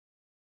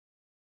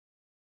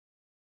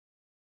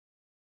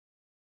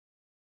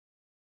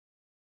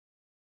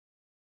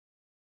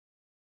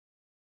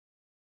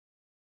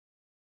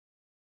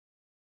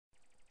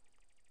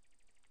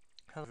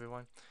Hello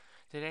everyone.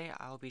 Today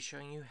I'll be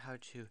showing you how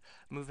to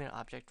move an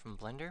object from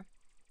Blender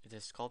to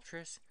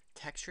Sculptris,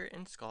 texture it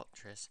in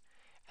Sculptris,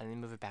 and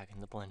then move it back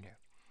into Blender.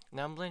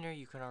 Now in Blender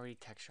you can already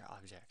texture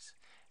objects,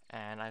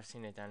 and I've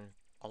seen it done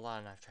a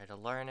lot and I've tried to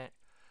learn it,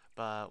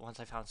 but once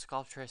I found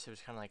Sculptris it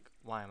was kind of like,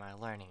 why am I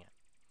learning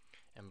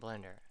it in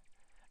Blender?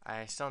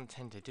 I still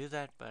intend to do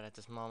that, but at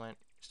this moment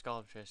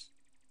Sculptris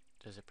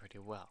does it pretty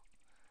well.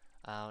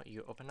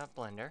 You open up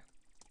Blender.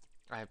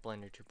 I have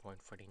Blender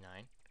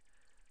 2.49.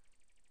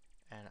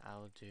 And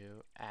I'll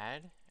do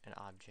add an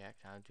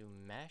object, I'll do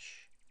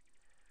mesh,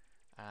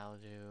 I'll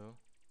do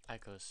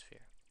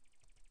icosphere.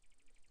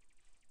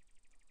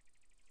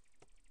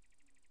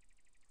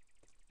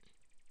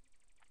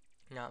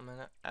 Now I'm going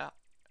to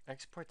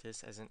export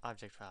this as an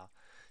object file.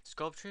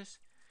 Sculptris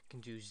can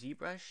do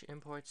ZBrush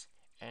imports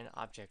and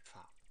object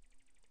file,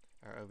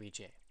 or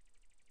OBJ.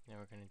 Now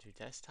we're going to do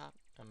desktop,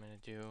 I'm going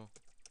to do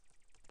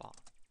ball.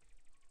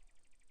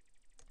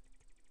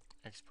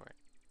 Export.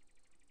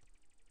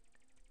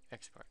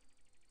 Export.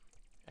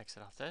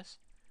 Exit off this.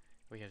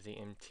 We have the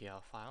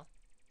MTL file,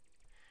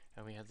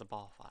 and we have the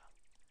ball file.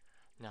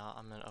 Now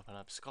I'm going to open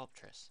up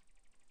Sculptris.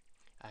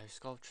 I have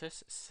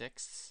Sculptris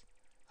 6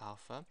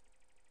 alpha,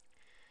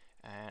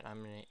 and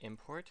I'm going to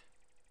import.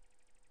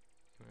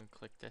 I'm going to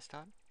click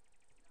desktop.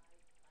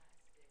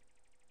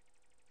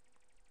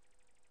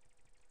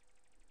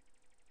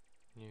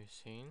 New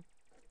scene.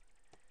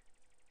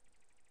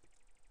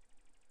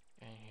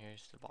 And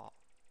here's the ball.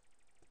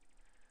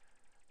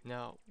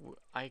 Now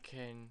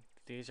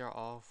these are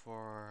all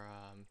for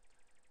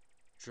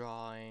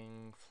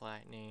drawing,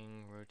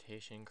 flattening,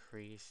 rotation,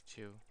 crease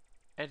to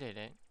edit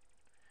it.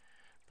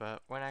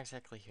 But we're not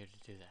exactly here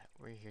to do that.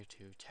 We're here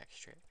to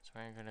texture it. So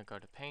we're going to go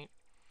to paint,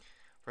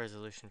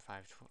 resolution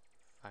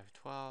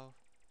 512.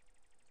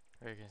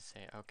 We're going to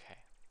say OK.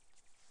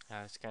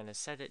 Now it's going to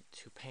set it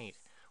to paint.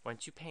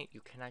 Once you paint,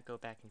 you cannot go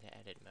back into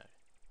edit mode.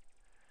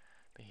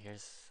 But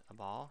here's a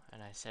ball,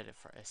 and I set it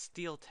for a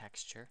steel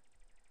texture,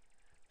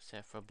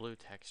 set it for a blue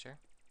texture,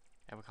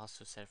 and we can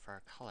also set it for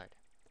a colored.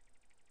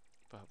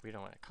 But we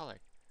don't want it colored.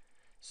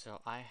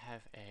 So I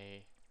have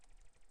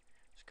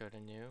let's go to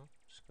new,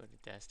 let's go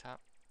to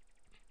desktop.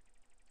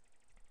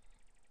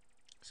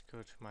 Let's go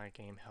to my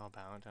game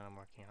Hellbound that I'm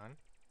working on.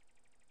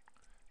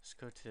 Let's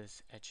go to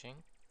this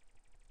etching.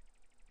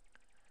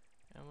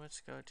 And let's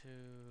go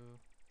to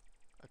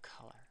a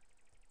color.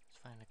 Let's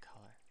find a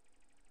color.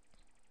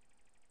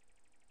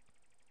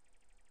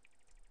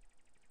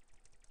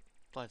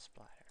 Blood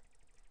splatter.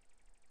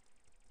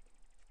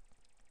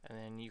 And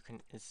then you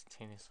can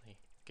instantaneously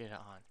get it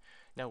on.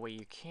 Now what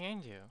you can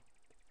do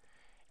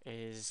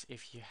is,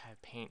 if you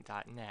have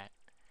paint.net,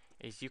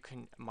 is you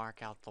can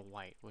mark out the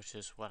white, which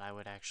is what I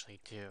would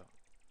actually do.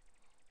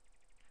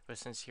 But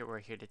since we're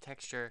here to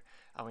texture,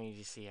 I want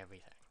you to see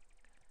everything.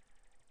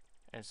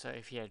 And so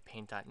if you had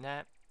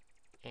paint.net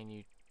and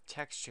you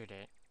textured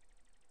it,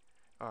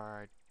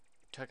 or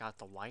took out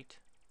the white,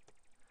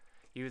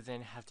 you would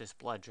then have this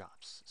blood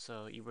drops.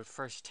 So you would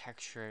first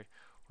texture it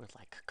with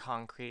like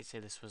concrete, say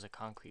this was a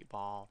concrete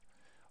ball,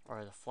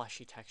 or the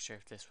fleshy texture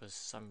if this was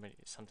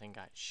something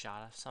got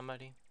shot off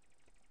somebody.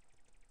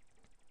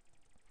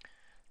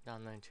 Now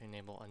I'm going to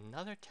enable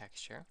another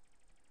texture.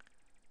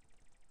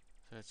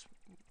 So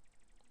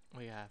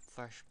we have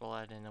fresh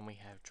blood and then we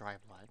have dry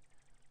blood.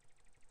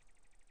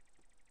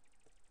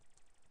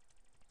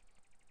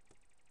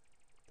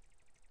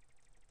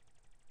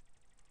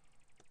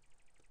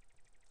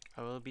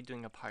 I will be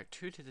doing a part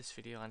 2 to this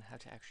video on how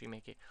to actually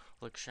make it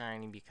look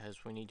shiny,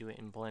 because when you do it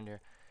in Blender,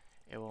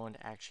 it won't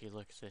actually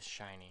look this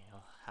shiny.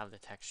 It'll have the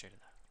texture to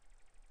that.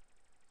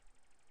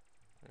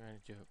 We're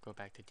going to go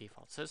back to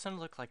default. So it's going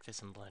to look like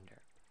this in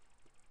Blender,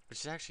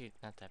 which is actually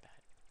not that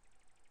bad.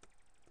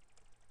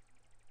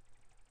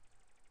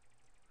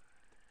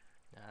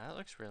 Now that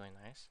looks really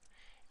nice.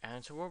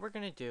 And so what we're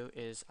going to do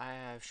is, I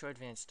have Show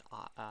Advanced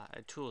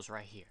Tools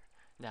right here.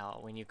 Now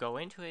when you go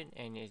into it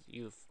and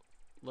you've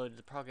loaded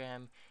the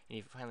program and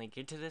you finally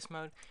get to this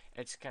mode,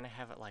 it's going to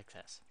have it like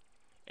this.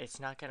 It's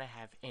not going to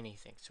have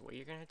anything. So what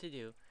you're going to have to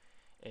do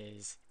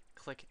is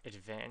click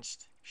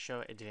Advanced,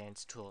 Show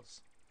Advanced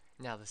Tools.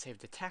 Now to save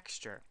the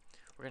texture,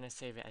 we're going to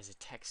save it as a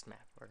text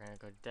map. We're going to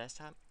go to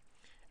Desktop.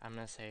 I'm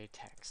going to say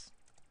text.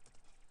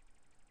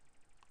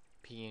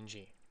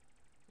 PNG.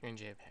 In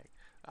JPEG.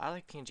 I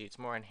like PNG, it's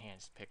more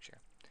enhanced picture.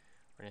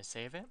 We're going to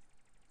save it.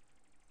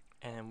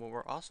 And then what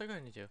we're also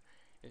going to do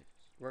is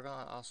we're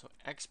going to also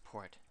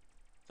export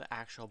the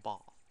actual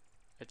ball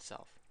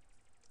itself.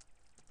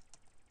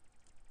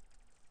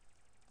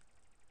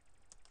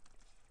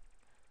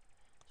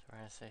 So we're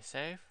going to say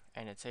save,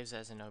 and it saves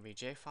as an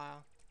OBJ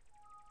file.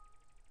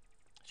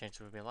 Chances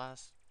will be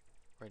less.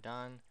 We're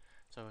done.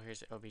 So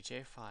here's the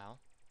OBJ file.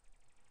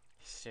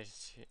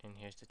 And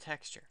here's the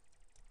texture.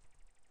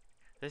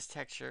 This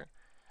texture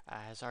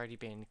has already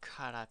been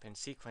cut up in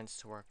sequence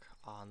to work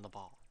on the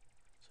ball.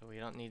 So we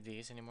don't need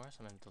these anymore,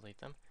 so I'm going to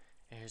delete them.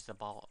 And here's the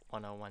ball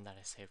 101 that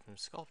I saved from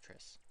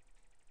Sculptris.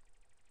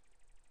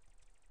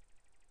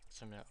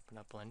 So I'm going to open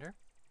up Blender,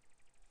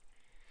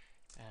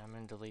 and I'm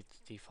going to delete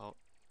the default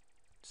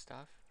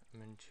stuff. I'm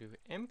going to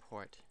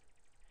import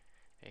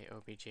a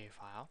OBJ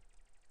file.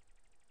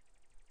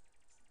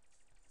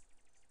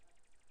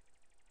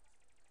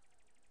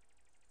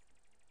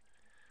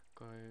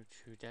 Go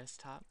to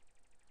desktop,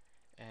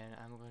 and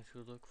I'm going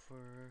to look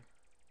for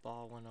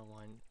ball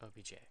 101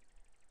 OBJ.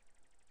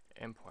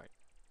 Import.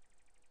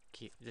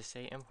 Just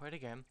say import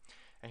again,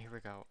 and here we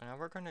go. Now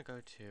we're going to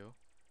go to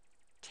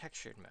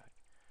textured mode.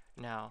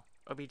 Now,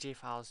 OBJ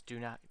files do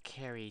not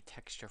carry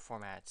texture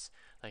formats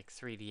like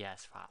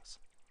 3ds files.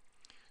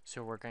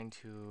 So we're going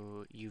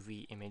to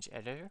UV image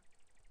editor.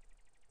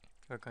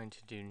 We're going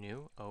to do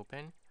new,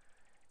 open,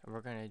 and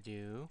we're going to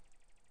do,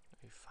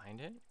 let me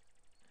find it.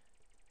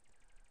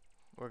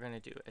 We're going to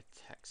do a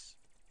text.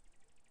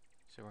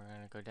 So we're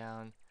going to go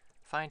down,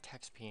 find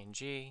text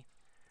PNG,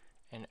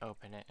 and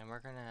open it. And we're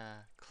going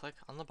to click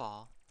on the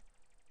ball,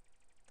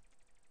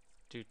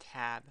 do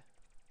tab,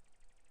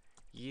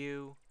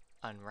 U,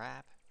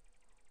 unwrap.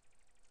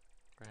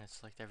 We're going to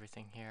select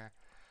everything here.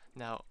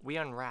 Now, we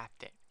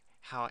unwrapped it,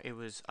 how it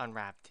was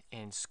unwrapped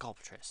in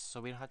Sculptris. So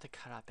we don't have to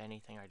cut up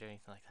anything or do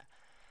anything like that.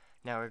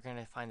 Now we're going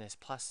to find this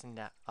plus and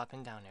up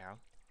and down arrow,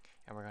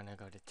 and we're going to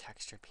go to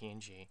texture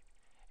PNG,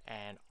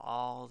 and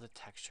all the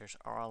textures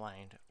are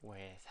aligned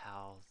with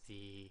how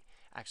the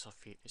actual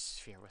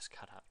sphere was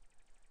cut up.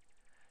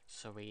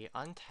 So we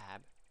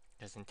untab,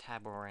 because in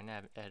tab we're in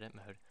edit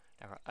mode.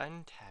 Now we're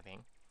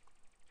untabbing,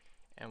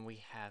 and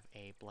we have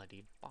a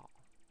bloodied ball.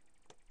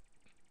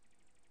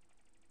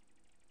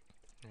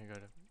 I'm going to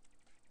go to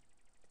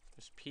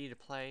just P to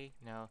play.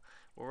 Now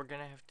what we're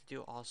going to have to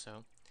do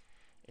also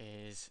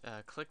is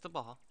click the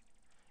ball.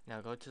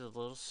 Now go to the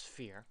little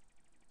sphere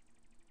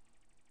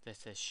that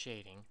says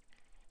shading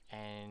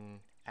and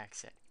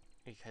exit,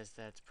 because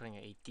that's putting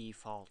a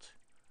default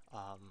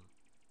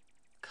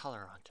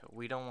color onto it.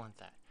 We don't want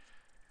that.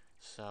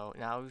 So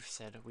now we've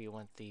said we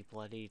want the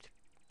bloodied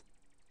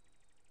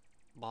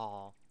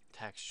ball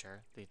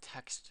texture, the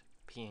text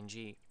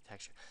PNG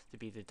texture, to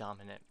be the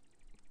dominant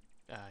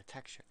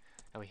texture.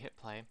 Now we hit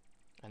play,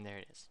 and there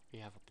it is. We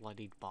have a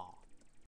bloodied ball.